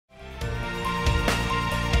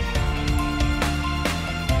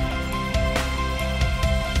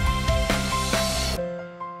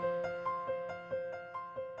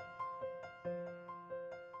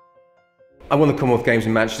I won the Commonwealth Games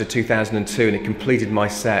in Manchester 2002 and it completed my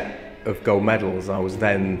set of gold medals. I was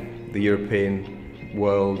then the European,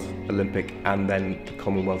 World, Olympic and then the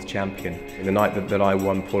Commonwealth champion. The night that I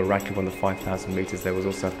won, Paula Radcliffe won the 5,000 metres, there was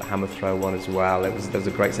also the hammer throw one as well. There was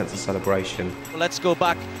a great sense of celebration. Let's go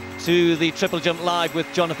back to the triple jump live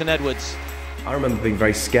with Jonathan Edwards. I remember being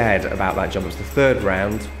very scared about that jump. It was the third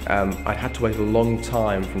round. I'd had to wait a long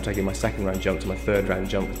time from taking my second round jump to my third round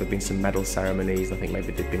jump because there'd been some medal ceremonies. I think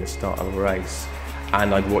maybe there'd been the start of a race.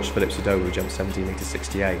 And I'd watched Philip Sadowu jump 17 metres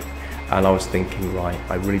 68. And I was thinking, right,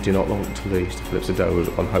 I really do not want to lose to Philip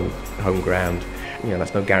Sadowu on home ground. You know,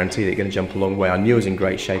 that's no guarantee that you're going to jump a long way. I knew I was in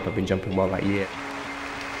great shape. I've been jumping well that year.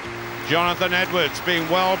 Jonathan Edwards being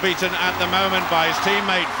well beaten at the moment by his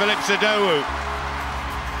teammate Philip Sadowu.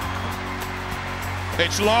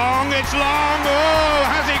 It's long, oh,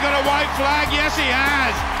 has he got a white flag? Yes, he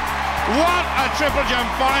has. What a triple jump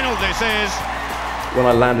final this is. When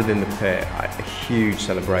I landed in the pit, a huge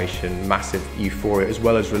celebration, massive euphoria, as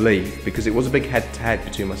well as relief, because it was a big head-to-head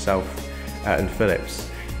between myself and Phillips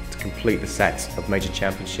to complete the set of major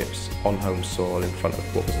championships on home soil in front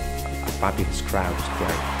of what was a fabulous crowd. It was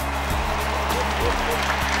great.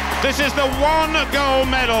 This is the one gold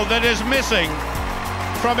medal that is missing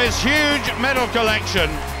from his huge medal collection.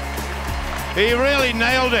 He really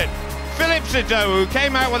nailed it. Philip Sadowu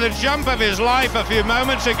came out with a jump of his life a few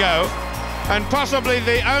moments ago, and possibly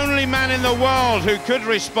the only man in the world who could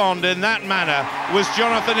respond in that manner was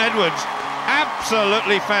Jonathan Edwards.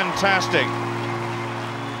 Absolutely fantastic.